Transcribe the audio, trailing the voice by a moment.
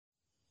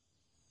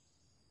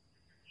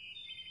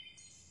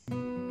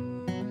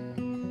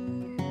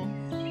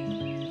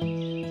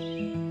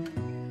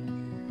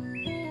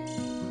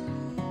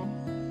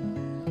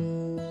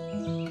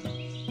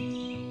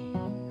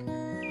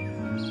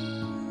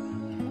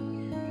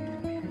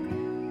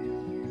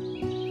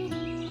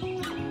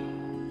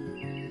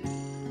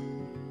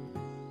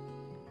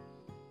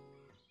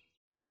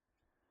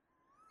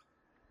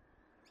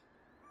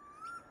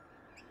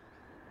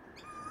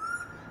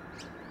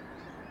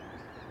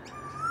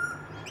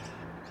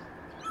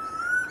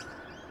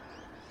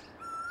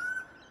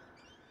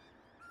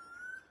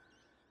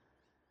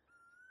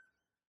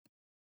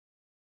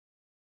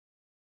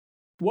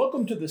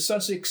Welcome to the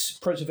Sussex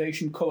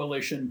Preservation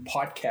Coalition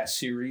podcast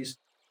series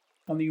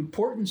on the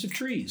importance of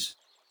trees.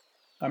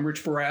 I'm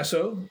Rich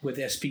Barrasso with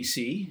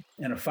SPC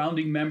and a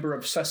founding member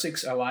of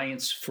Sussex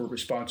Alliance for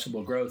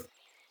Responsible Growth,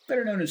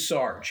 better known as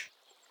SARG.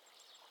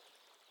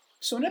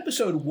 So in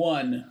episode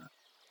 1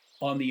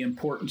 on the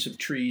importance of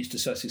trees to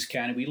Sussex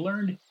County, we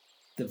learned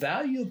the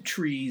value of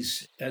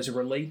trees as it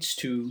relates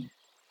to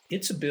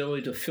its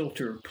ability to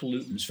filter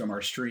pollutants from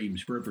our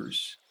streams,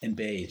 rivers, and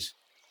bays.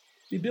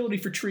 The ability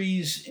for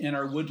trees in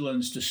our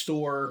woodlands to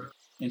store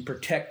and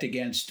protect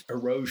against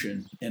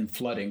erosion and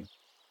flooding.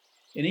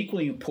 And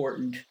equally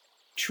important,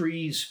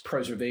 trees'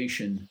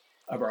 preservation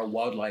of our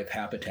wildlife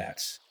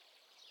habitats.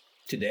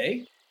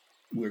 Today,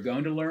 we're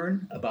going to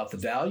learn about the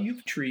value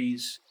of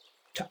trees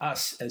to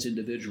us as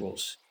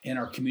individuals and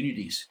our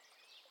communities.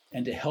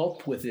 And to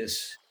help with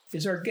this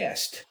is our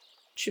guest,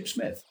 Chip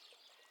Smith.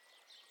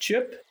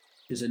 Chip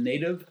is a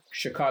native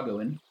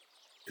Chicagoan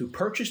who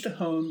purchased a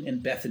home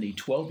in Bethany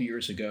 12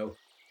 years ago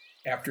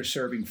after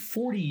serving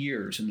 40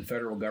 years in the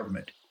federal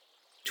government,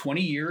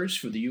 20 years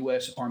for the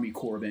U.S. Army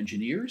Corps of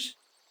Engineers,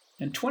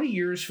 and 20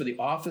 years for the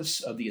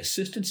Office of the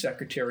Assistant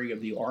Secretary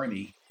of the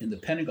Army in the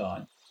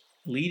Pentagon,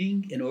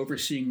 leading and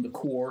overseeing the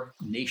Corps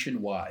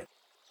nationwide.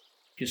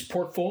 His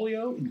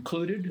portfolio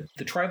included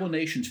the Tribal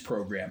Nations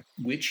Program,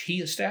 which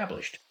he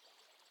established,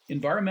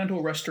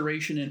 environmental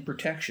restoration and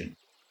protection,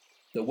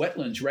 the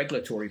Wetlands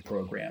Regulatory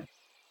Program,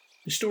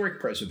 historic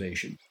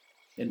preservation,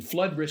 and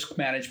flood risk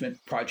management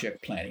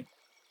project planning.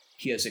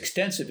 He has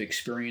extensive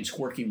experience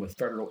working with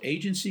federal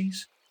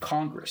agencies,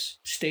 Congress,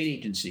 state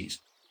agencies,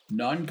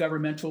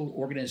 non-governmental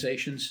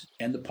organizations,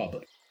 and the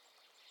public.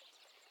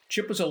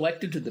 Chip was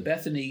elected to the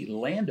Bethany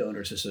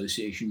Landowners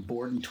Association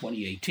board in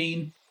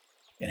 2018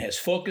 and has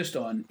focused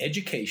on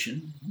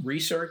education,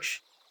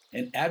 research,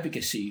 and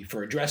advocacy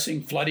for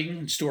addressing flooding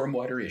and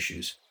stormwater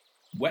issues,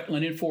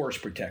 wetland and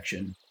forest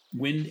protection,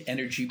 wind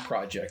energy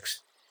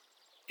projects,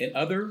 and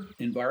other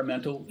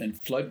environmental and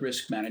flood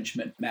risk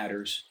management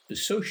matters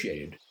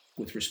associated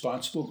with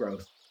responsible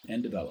growth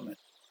and development.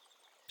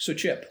 So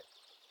Chip,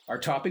 our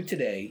topic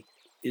today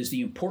is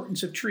the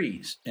importance of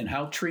trees and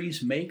how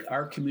trees make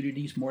our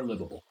communities more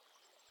livable.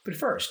 But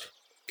first,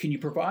 can you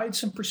provide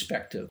some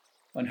perspective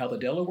on how the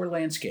Delaware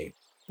landscape,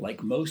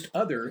 like most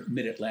other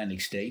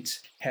mid-Atlantic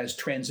states, has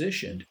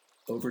transitioned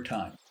over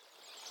time?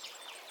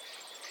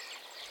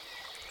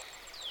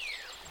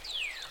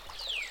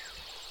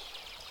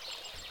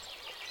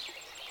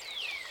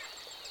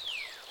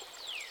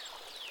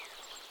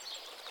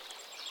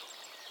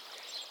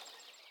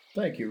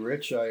 Thank you,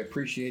 Rich. I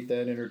appreciate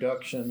that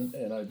introduction,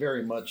 and I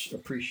very much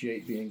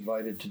appreciate being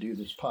invited to do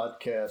this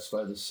podcast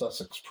by the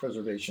Sussex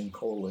Preservation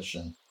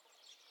Coalition.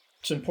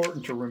 It's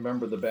important to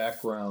remember the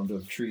background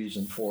of trees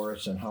and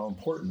forests and how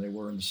important they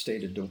were in the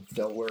state of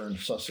Delaware and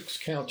Sussex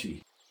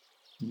County.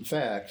 In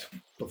fact,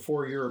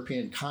 before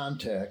European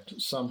contact,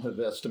 some have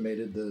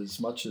estimated that as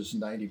much as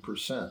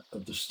 90%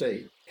 of the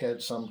state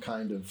had some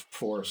kind of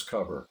forest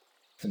cover,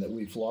 and that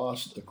we've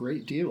lost a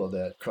great deal of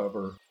that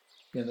cover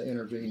in the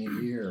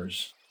intervening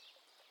years.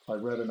 I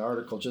read an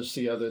article just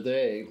the other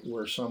day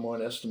where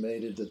someone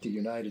estimated that the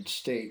United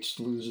States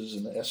loses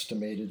an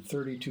estimated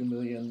 32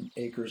 million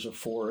acres of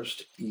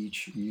forest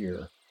each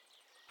year.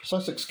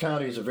 Sussex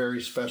County is a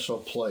very special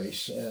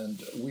place,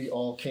 and we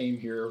all came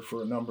here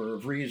for a number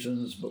of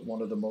reasons, but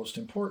one of the most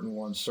important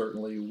ones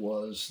certainly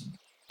was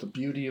the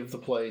beauty of the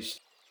place,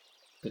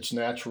 its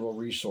natural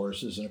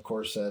resources, and of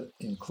course that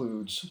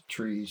includes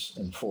trees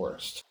and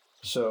forests.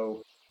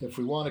 So if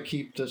we want to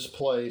keep this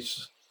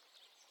place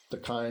the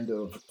kind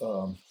of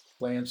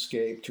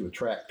landscape to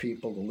attract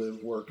people to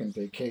live, work, and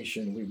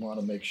vacation, we want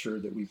to make sure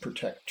that we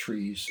protect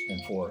trees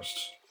and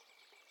forests.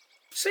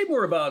 Say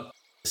more about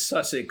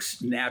Sussex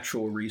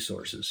natural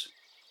resources.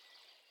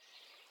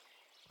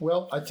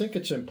 Well, I think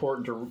it's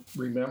important to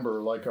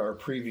remember, like our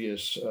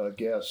previous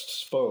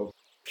guest spoke,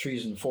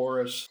 trees and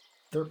forests,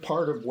 they're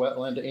part of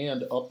wetland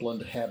and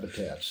upland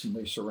habitats, and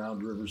they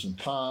surround rivers and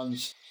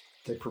ponds.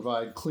 They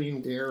provide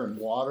clean air and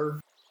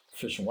water,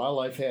 fish and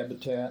wildlife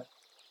habitat,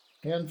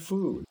 and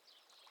food.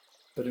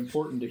 But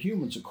important to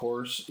humans, of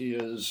course,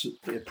 is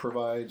it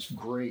provides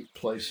great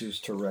places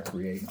to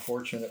recreate.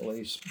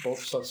 Fortunately,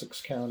 both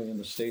Sussex County and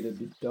the state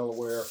of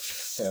Delaware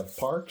have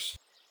parks.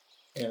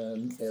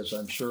 And as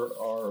I'm sure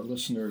our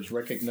listeners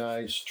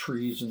recognize,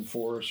 trees and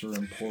forests are an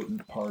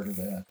important part of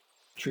that.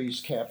 Trees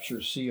capture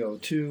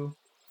CO2,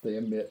 they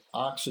emit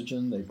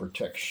oxygen, they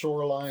protect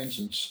shorelines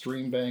and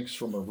stream banks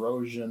from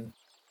erosion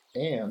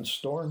and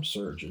storm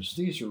surges.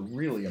 These are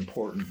really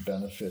important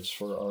benefits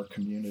for our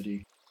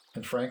community.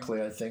 And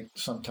frankly, I think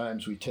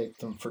sometimes we take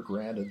them for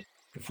granted.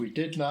 If we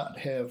did not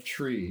have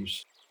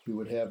trees, we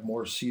would have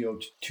more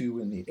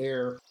CO2 in the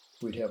air,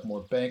 we'd have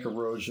more bank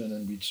erosion,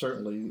 and we'd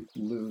certainly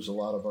lose a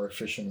lot of our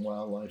fish and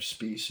wildlife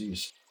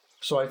species.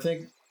 So I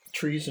think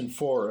trees and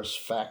forests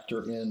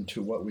factor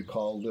into what we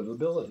call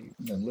livability,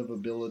 and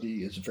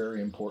livability is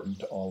very important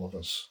to all of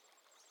us.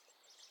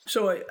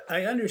 So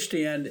I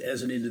understand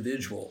as an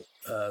individual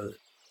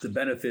the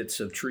benefits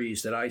of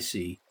trees that I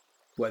see.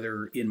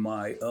 whether in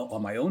my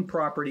on my own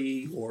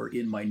property or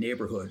in my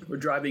neighborhood or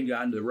driving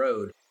down the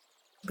road.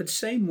 But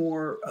say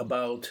more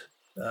about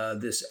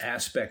this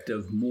aspect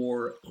of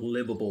more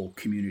livable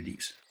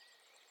communities.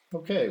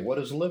 Okay, what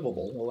is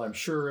livable? Well, I'm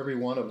sure every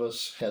one of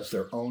us has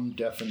their own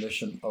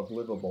definition of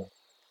livable.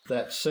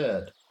 That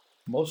said,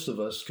 most of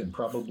us can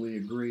probably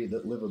agree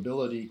that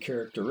livability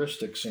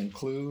characteristics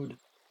include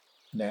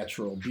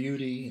natural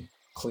beauty,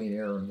 clean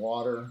air and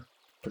water,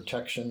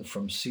 protection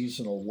from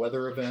seasonal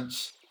weather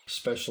events,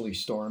 especially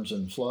storms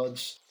and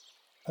floods,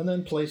 and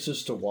then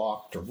places to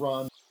walk, to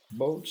run,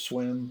 boat,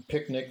 swim,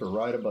 picnic, or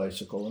ride a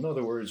bicycle. In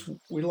other words,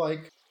 we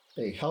like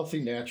a healthy,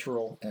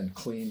 natural, and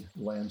clean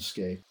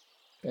landscape.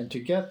 And to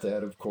get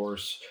that, of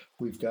course,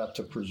 we've got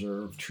to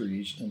preserve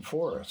trees and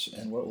forests.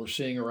 And what we're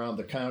seeing around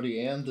the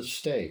county and the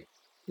state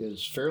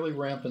is fairly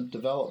rampant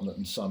development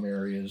in some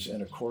areas.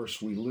 And of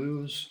course, we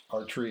lose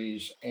our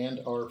trees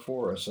and our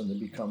forests, and they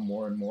become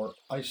more and more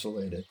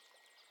isolated.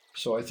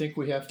 So I think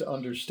we have to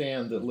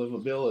understand that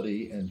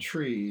livability and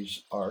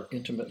trees are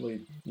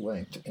intimately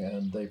linked,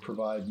 and they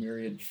provide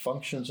myriad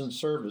functions and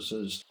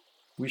services.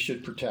 We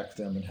should protect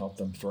them and help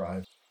them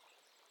thrive.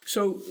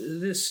 So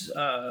this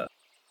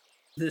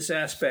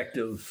aspect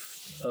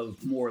of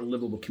more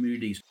livable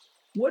communities,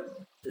 what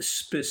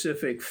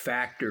specific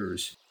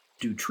factors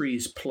do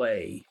trees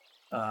play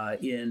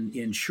in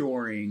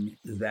ensuring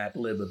that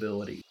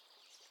livability?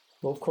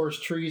 Well, of course,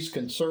 trees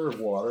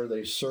conserve water.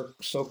 They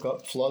soak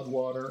up flood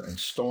water and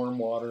storm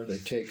water. They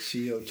take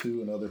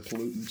CO2 and other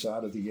pollutants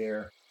out of the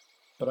air.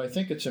 But I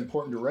think it's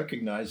important to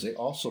recognize they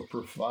also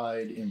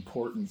provide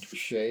important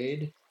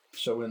shade.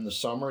 So in the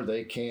summer,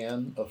 they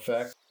can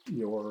affect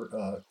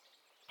your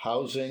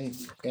housing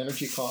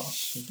energy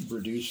costs,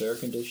 reduce air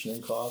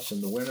conditioning costs. In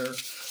the winter,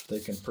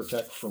 they can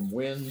protect from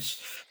winds.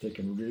 They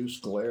can reduce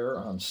glare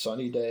on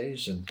sunny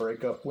days and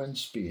break up wind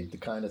speed, the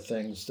kind of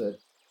things that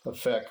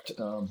affect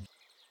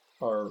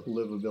our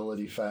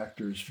livability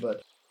factors.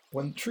 But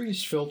when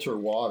trees filter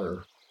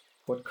water,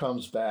 what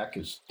comes back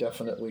is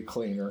definitely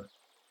cleaner,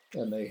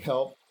 and they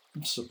help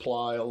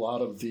supply a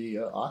lot of the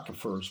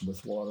aquifers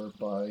with water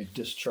by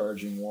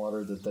discharging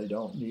water that they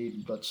don't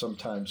need, but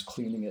sometimes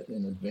cleaning it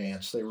in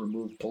advance. They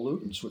remove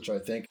pollutants, which I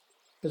think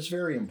is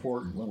very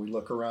important. When we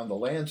look around the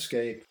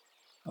landscape,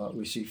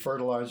 we see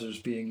fertilizers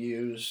being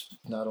used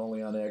not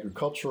only on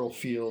agricultural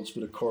fields,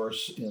 but of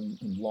course in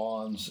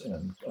lawns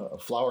and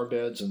flower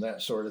beds and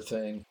that sort of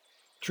thing.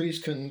 Trees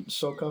can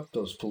soak up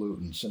those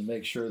pollutants and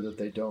make sure that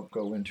they don't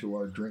go into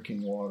our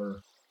drinking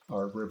water,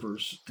 our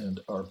rivers,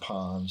 and our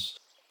ponds.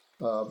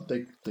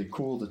 They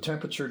cool the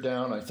temperature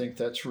down. I think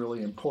that's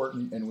really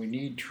important, and we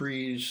need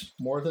trees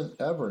more than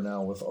ever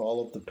now with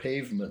all of the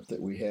pavement that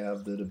we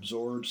have that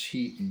absorbs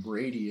heat and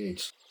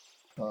radiates,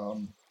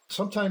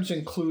 sometimes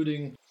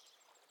including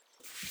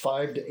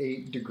 5 to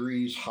 8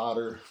 degrees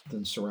hotter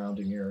than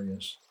surrounding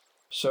areas.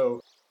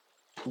 So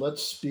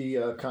let's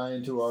be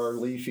kind to our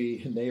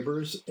leafy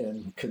neighbors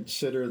and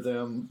consider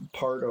them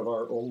part of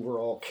our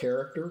overall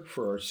character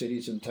for our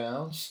cities and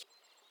towns.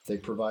 They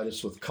provide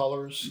us with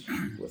colors,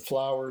 with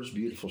flowers,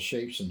 beautiful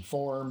shapes and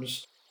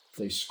forms.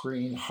 They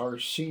screen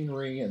harsh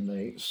scenery, and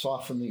they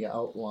soften the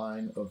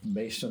outline of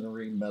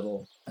masonry,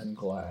 metal, and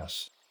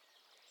glass.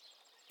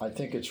 I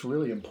think it's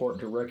really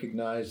important to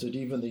recognize that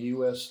even the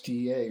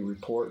USDA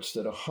reports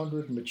that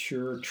 100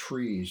 mature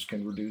trees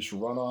can reduce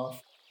runoff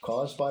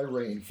caused by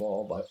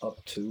rainfall by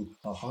up to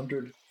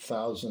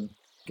 100,000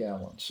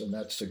 gallons, and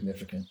that's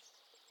significant.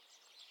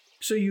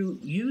 So you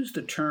use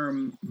the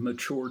term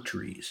mature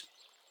trees.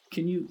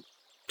 Can you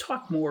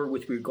talk more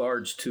with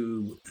regards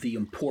to the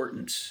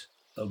importance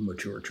of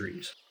mature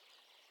trees?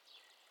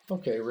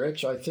 Okay,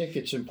 Rich, I think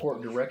it's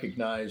important to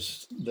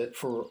recognize that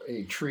for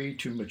a tree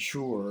to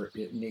mature,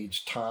 it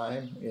needs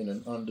time in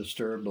an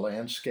undisturbed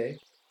landscape.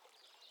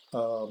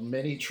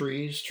 Many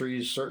trees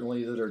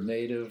certainly that are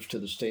native to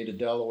the state of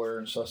Delaware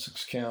and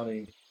Sussex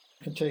County,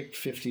 can take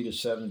 50 to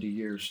 70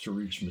 years to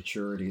reach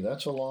maturity.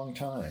 That's a long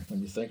time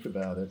when you think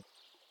about it.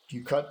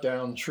 You cut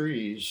down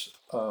trees,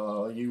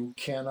 you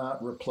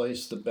cannot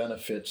replace the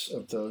benefits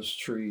of those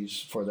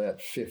trees for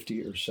that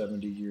 50 or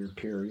 70 year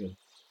period.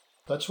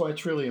 That's why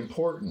it's really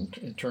important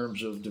in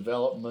terms of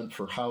development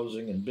for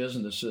housing and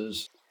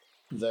businesses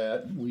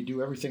that we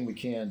do everything we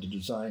can to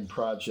design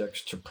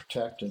projects to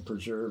protect and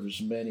preserve as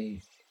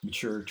many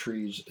mature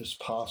trees as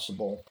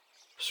possible.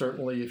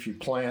 Certainly, if you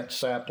plant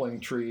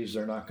sapling trees,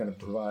 they're not going to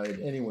provide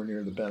anywhere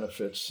near the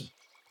benefits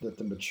that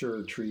the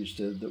mature trees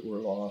did that were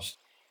lost.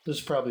 This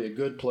is probably a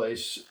good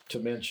place to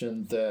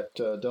mention that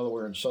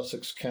Delaware and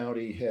Sussex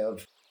County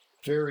have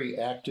very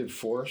active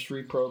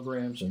forestry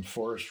programs and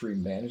forestry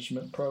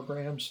management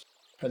programs,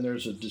 and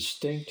there's a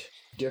distinct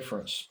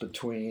difference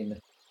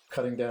between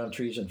cutting down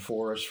trees in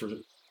forests for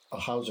a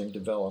housing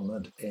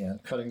development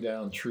and cutting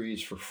down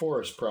trees for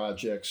forest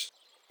projects,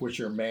 which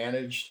are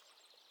managed,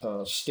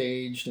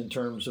 staged in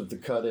terms of the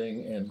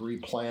cutting, and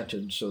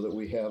replanted so that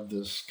we have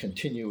this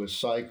continuous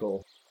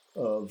cycle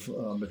of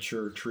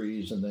mature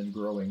trees and then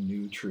growing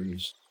new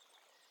trees.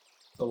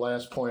 The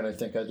last point I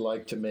think I'd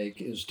like to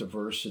make is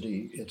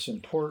diversity. It's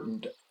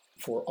important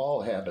for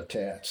all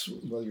habitats,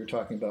 whether you're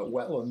talking about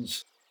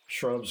wetlands,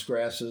 shrubs,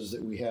 grasses,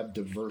 that we have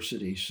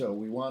diversity. So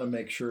we want to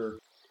make sure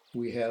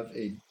we have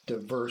a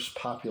diverse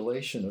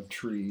population of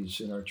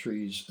trees in our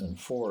trees and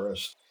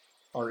forests.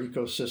 Our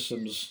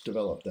ecosystems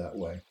develop that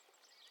way.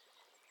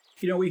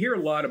 We hear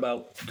a lot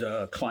about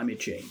climate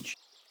change.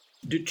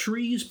 Do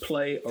trees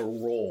play a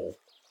role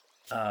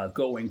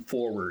going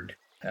forward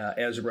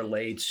as it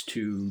relates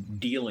to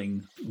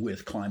dealing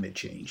with climate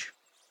change?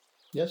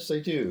 Yes, they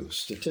do.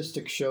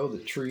 Statistics show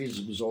that trees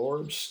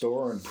absorb,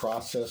 store, and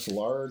process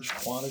large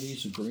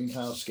quantities of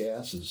greenhouse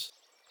gases.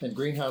 And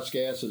greenhouse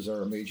gases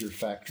are a major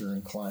factor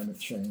in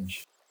climate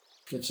change.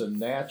 It's a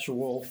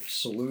natural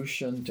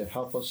solution to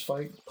help us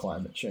fight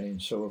climate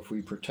change. So if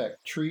we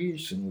protect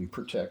trees and we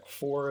protect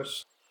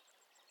forests,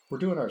 we're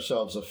doing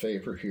ourselves a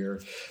favor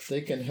here. They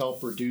can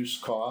help reduce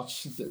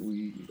costs that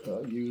we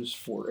use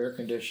for air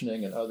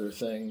conditioning and other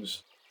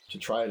things to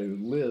try to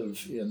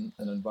live in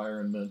an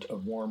environment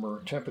of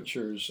warmer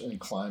temperatures and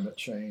climate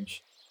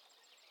change.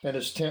 And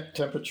as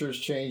temperatures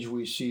change,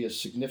 we see a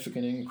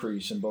significant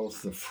increase in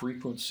both the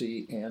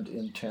frequency and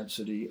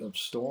intensity of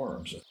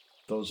storms.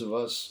 Those of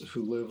us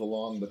who live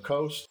along the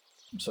coast,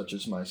 such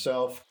as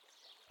myself,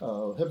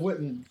 have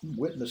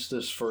witnessed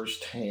this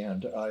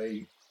firsthand.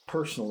 I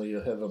personally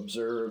have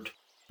observed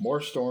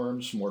more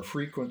storms, more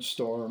frequent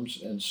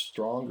storms, and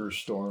stronger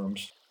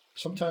storms,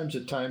 sometimes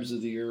at times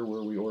of the year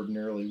where we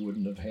ordinarily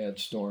wouldn't have had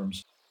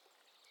storms.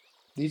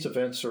 These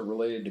events are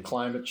related to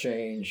climate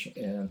change,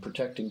 and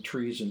protecting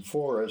trees and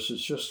forests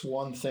is just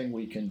one thing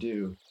we can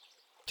do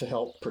to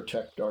help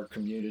protect our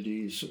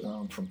communities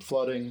from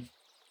flooding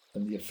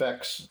and the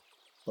effects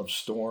of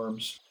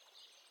storms,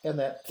 and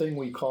that thing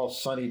we call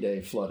sunny day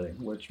flooding,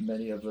 which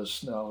many of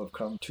us now have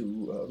come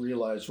to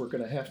realize we're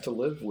going to have to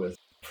live with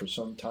for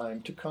some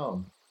time to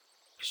come.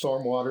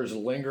 Storm waters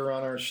linger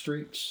on our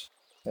streets,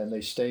 and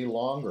they stay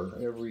longer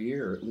every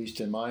year, at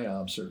least in my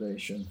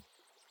observation.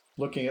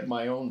 Looking at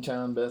my own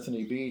town,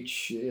 Bethany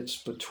Beach, it's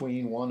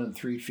between 1 and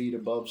 3 feet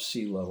above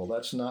sea level.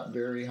 That's not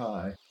very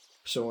high.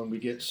 So when we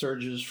get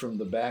surges from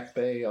the back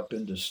bay up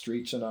into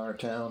streets in our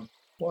town,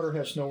 water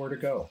has nowhere to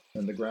go,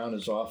 and the ground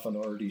is often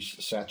already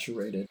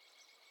saturated.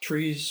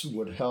 Trees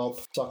would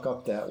help suck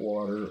up that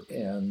water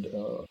and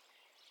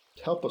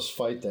help us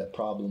fight that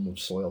problem of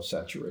soil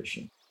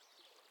saturation.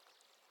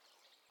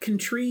 Can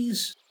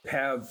trees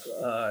have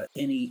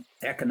any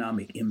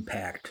economic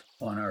impact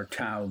on our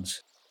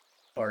towns,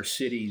 our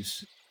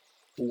cities,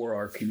 or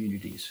our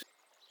communities?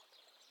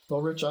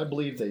 Well, Rich, I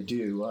believe they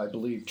do. I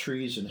believe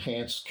trees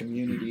enhance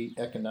community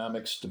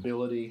economic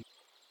stability.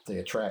 They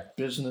attract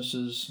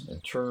businesses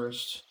and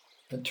tourists,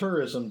 and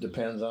tourism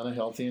depends on a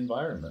healthy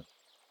environment.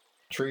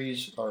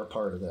 Trees are a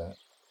part of that.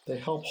 They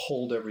help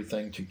hold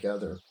everything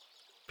together.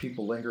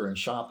 People linger and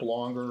shop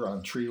longer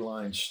on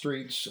tree-lined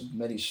streets.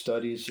 Many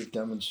studies have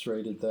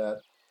demonstrated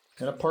that.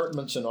 And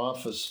apartments and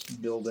office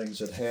buildings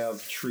that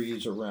have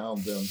trees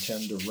around them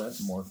tend to rent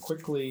more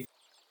quickly,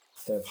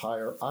 have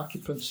higher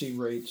occupancy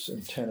rates,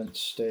 and tenants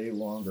stay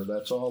longer.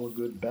 That's all a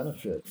good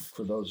benefit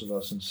for those of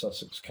us in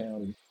Sussex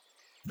County.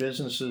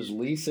 Businesses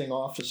leasing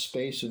office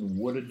space in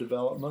wooded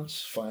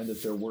developments find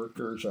that their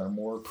workers are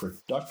more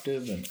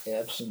productive and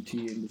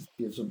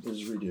absenteeism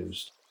is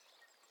reduced.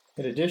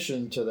 In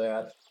addition to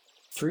that,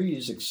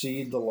 trees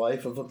exceed the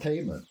life of a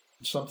pavement,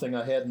 something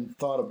I hadn't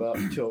thought about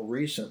until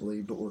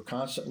recently, but we're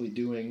constantly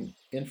doing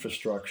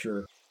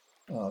infrastructure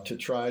to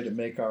try to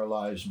make our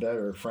lives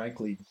better.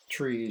 Frankly,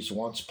 trees,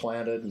 once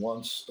planted,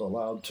 once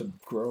allowed to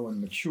grow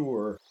and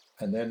mature,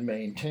 and then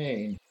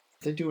maintained,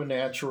 they do a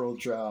natural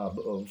job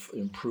of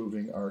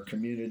improving our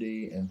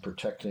community and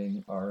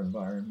protecting our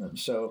environment.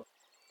 So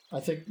I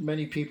think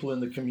many people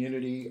in the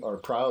community are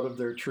proud of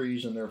their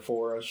trees and their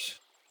forests.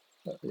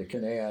 It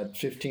can add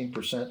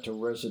 15% to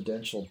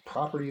residential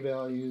property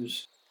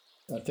values.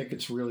 I think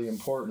it's really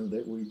important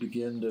that we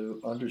begin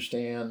to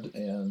understand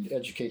and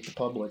educate the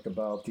public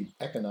about the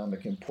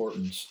economic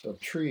importance of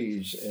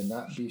trees and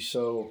not be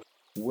so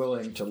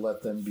willing to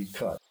let them be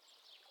cut.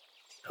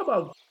 How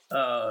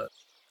about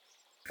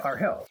our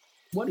health?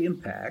 What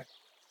impact,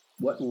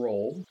 what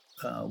role,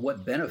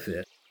 what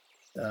benefit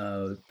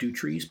do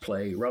trees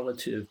play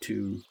relative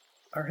to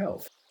our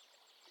health?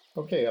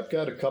 Okay, I've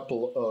got a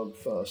couple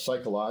of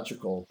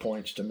psychological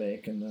points to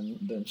make and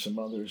then some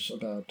others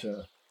about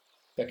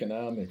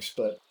economics,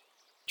 but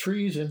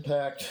trees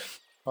impact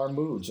our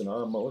moods and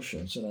our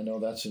emotions, and I know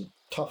that's a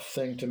tough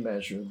thing to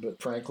measure, but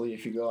frankly,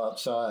 if you go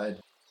outside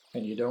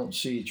and you don't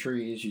see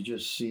trees, you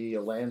just see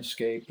a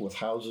landscape with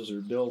houses or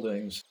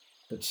buildings,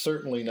 it's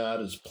certainly not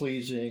as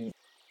pleasing.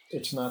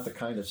 It's not the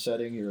kind of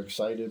setting you're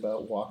excited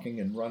about walking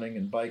and running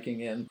and biking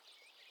in.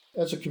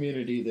 As a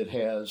community that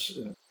has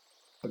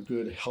a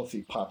good,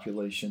 healthy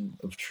population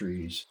of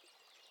trees.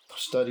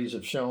 Studies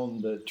have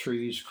shown that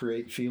trees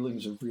create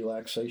feelings of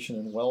relaxation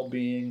and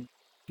well-being.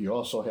 You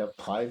also have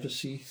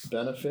privacy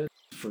benefit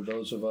for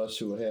those of us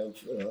who have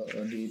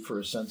a need for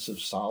a sense of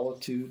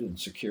solitude and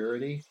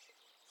security.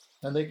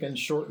 And they can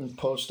shorten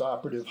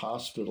post-operative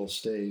hospital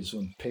stays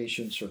when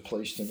patients are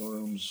placed in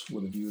rooms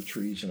with a view of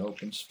trees and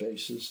open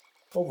spaces.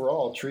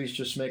 overall, trees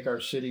just make our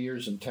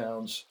cities and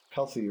towns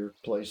healthier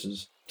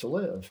places to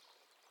live.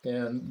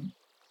 And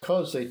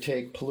because they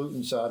take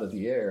pollutants out of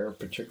the air,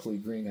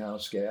 particularly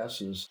greenhouse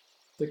gases,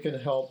 that can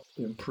help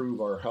improve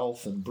our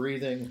health and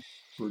breathing,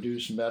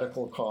 reduce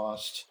medical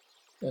costs,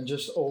 and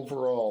just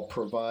overall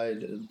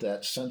provide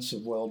that sense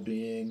of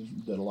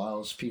well-being that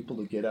allows people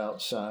to get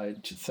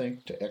outside, to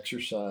think, to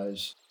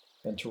exercise,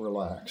 and to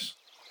relax.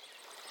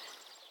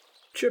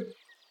 Chip,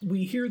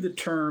 we hear the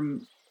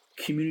term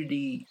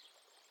community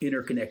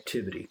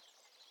interconnectivity.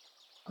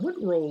 What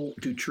role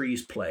do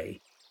trees play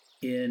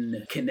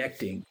in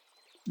connecting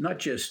not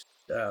just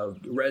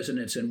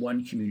residents in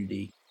one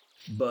community,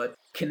 but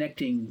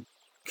connecting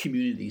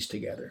communities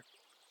together?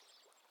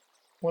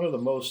 One of the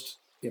most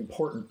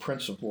important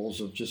principles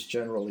of just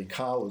general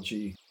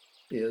ecology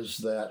is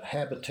that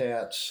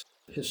habitats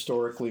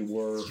historically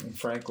were, and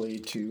frankly,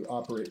 to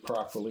operate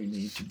properly,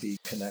 need to be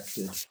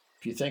connected.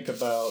 If you think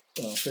about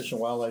fish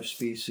and wildlife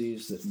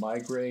species that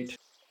migrate,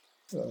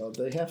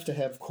 they have to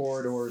have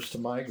corridors to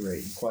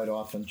migrate. Quite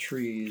often,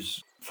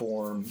 trees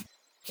form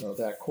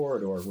that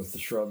corridor with the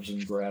shrubs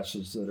and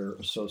grasses that are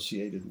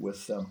associated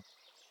with them.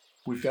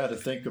 We've got to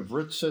think of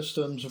root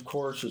systems, of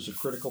course, as a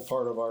critical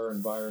part of our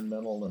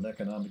environmental and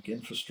economic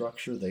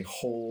infrastructure. They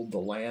hold the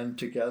land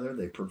together.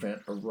 They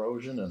prevent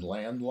erosion and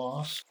land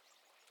loss.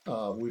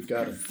 We've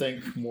got to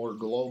think more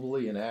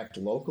globally and act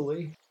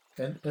locally.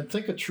 And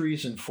think of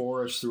trees and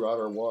forests throughout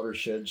our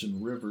watersheds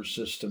and river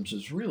systems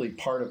as really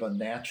part of a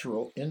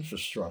natural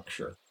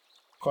infrastructure.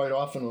 Quite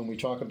often when we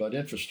talk about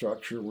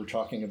infrastructure, we're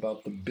talking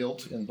about the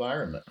built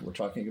environment. We're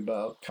talking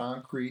about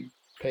concrete,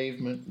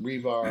 pavement,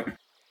 rebar,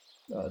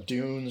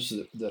 dunes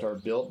that are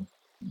built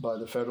by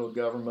the federal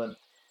government.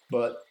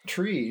 But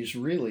trees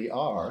really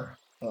are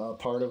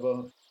part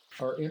of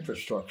our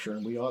infrastructure,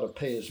 and we ought to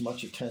pay as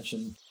much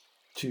attention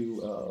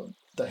to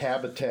the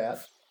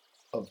habitat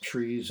of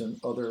trees and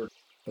other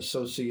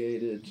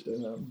associated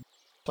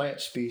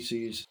plant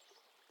species.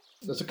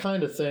 That's the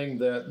kind of thing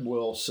that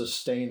will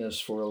sustain us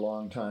for a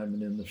long time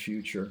and in the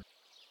future.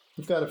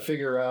 We've got to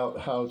figure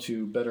out how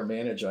to better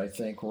manage, I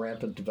think,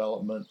 rampant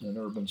development and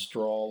urban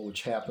sprawl,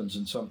 which happens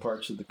in some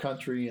parts of the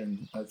country,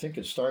 and I think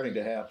it's starting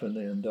to happen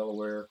in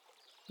Delaware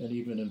and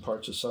even in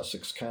parts of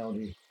Sussex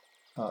County.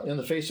 In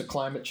the face of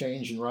climate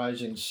change and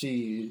rising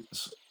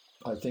seas,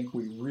 I think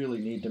we really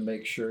need to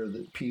make sure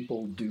that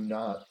people do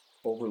not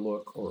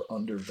overlook or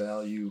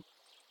undervalue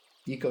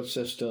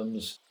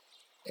ecosystems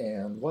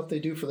and what they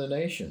do for the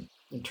nation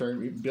in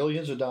terms of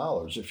billions of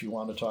dollars, if you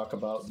want to talk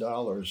about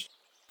dollars,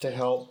 to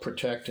help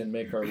protect and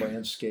make our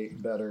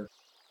landscape better.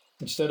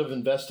 Instead of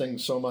investing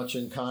so much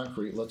in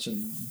concrete, let's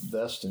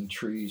invest in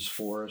trees,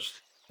 forests,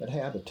 and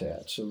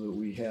habitat so that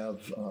we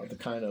have the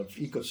kind of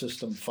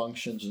ecosystem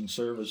functions and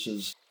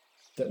services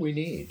that we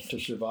need to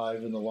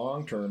survive in the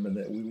long term and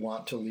that we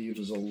want to leave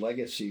as a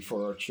legacy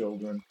for our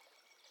children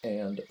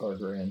and our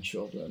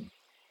grandchildren.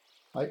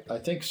 I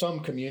think some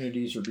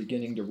communities are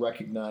beginning to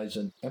recognize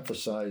and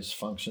emphasize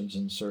functions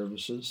and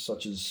services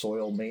such as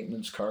soil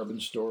maintenance, carbon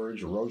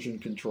storage, erosion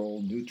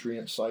control,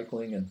 nutrient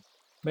cycling, and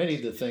many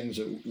of the things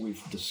that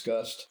we've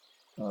discussed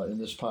in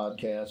this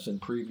podcast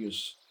and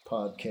previous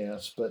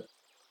podcasts. But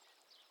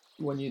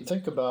when you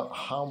think about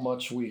how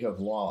much we have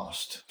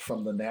lost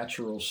from the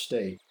natural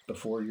state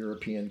before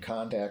European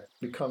contact,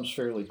 it becomes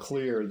fairly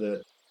clear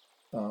that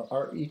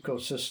our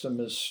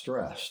ecosystem is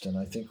stressed, and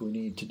I think we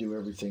need to do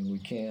everything we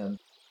can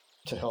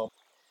to help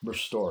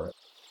restore it.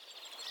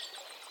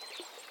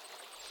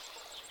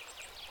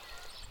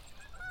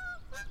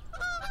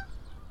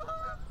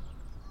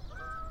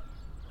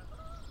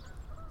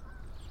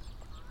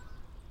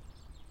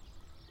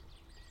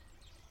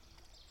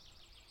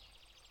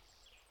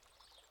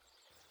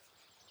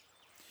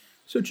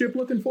 So, Chip,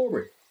 looking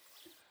forward,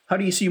 how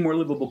do you see more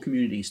livable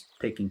communities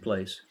taking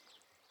place?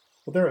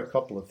 Well, there are a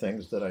couple of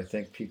things that I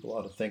think people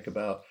ought to think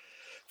about.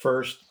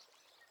 First,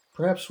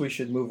 perhaps we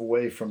should move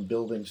away from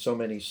building so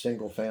many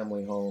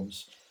single-family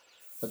homes,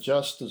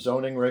 adjust the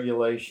zoning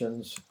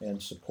regulations,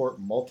 and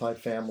support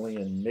multifamily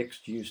and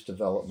mixed-use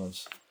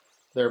developments,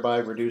 thereby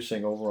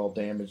reducing overall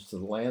damage to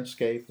the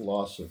landscape,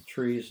 loss of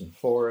trees and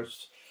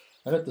forests,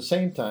 and at the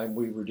same time,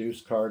 we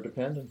reduce car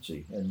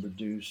dependency and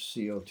reduce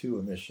CO2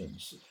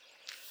 emissions.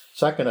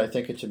 Second, I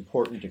think it's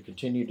important to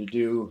continue to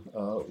do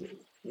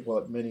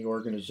what many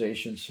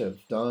organizations have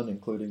done,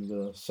 including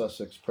the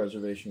Sussex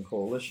Preservation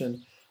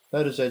Coalition,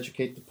 that is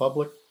educate the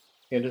public,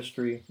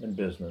 industry, and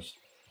business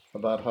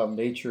about how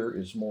nature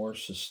is more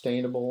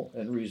sustainable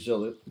and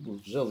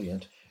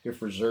resilient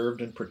if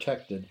reserved and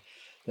protected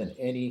than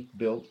any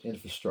built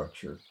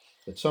infrastructure.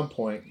 At some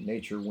point,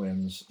 nature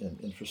wins and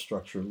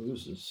infrastructure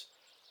loses.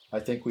 I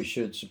think we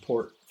should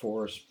support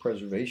forest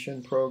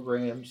preservation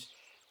programs,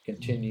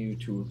 continue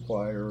to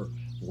acquire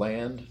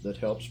land that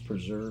helps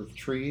preserve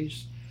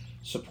trees,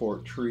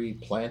 support tree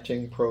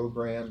planting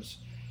programs,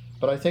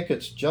 but I think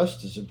it's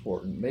just as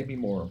important, maybe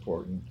more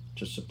important,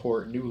 to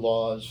support new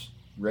laws,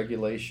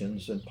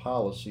 regulations, and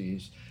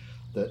policies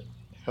that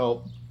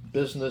help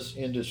business,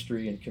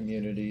 industry, and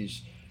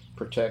communities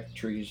protect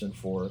trees and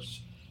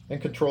forests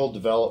and controlled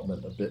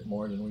development a bit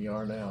more than we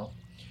are now.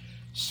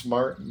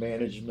 Smart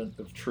management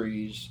of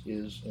trees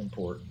is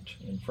important,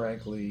 and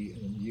frankly,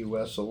 in the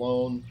U.S.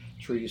 alone,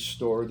 trees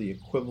store the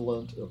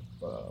equivalent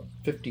of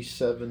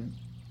 57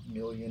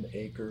 million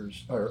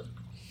acres, or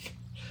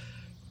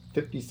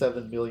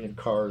 57 million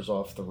cars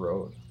off the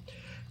road.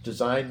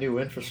 Design new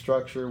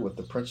infrastructure with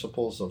the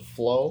principles of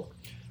flow,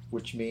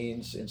 which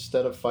means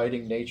instead of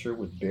fighting nature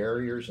with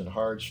barriers and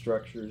hard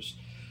structures,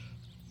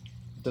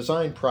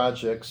 design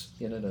projects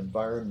in an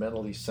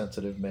environmentally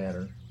sensitive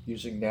manner,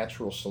 using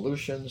natural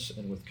solutions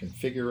and with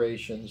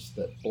configurations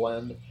that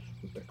blend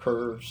with the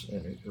curves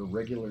and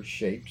irregular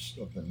shapes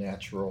of the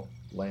natural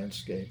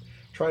landscape.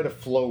 Try to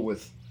flow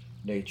with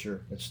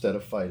nature instead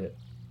of fight it.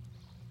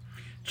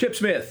 Chip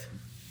Smith,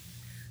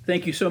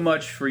 thank you so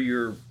much for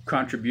your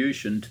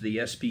contribution to the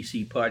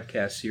SPC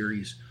podcast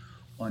series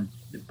on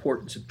the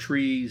importance of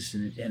trees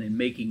and in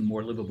making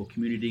more livable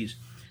communities,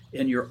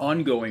 and your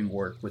ongoing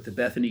work with the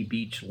Bethany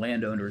Beach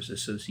Landowners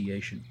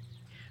Association.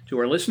 To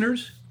our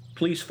listeners,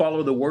 please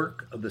follow the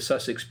work of the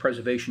Sussex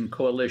Preservation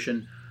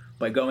Coalition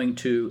by going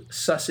to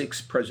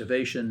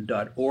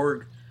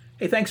sussexpreservation.org.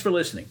 Hey, thanks for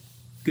listening.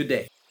 Good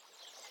day.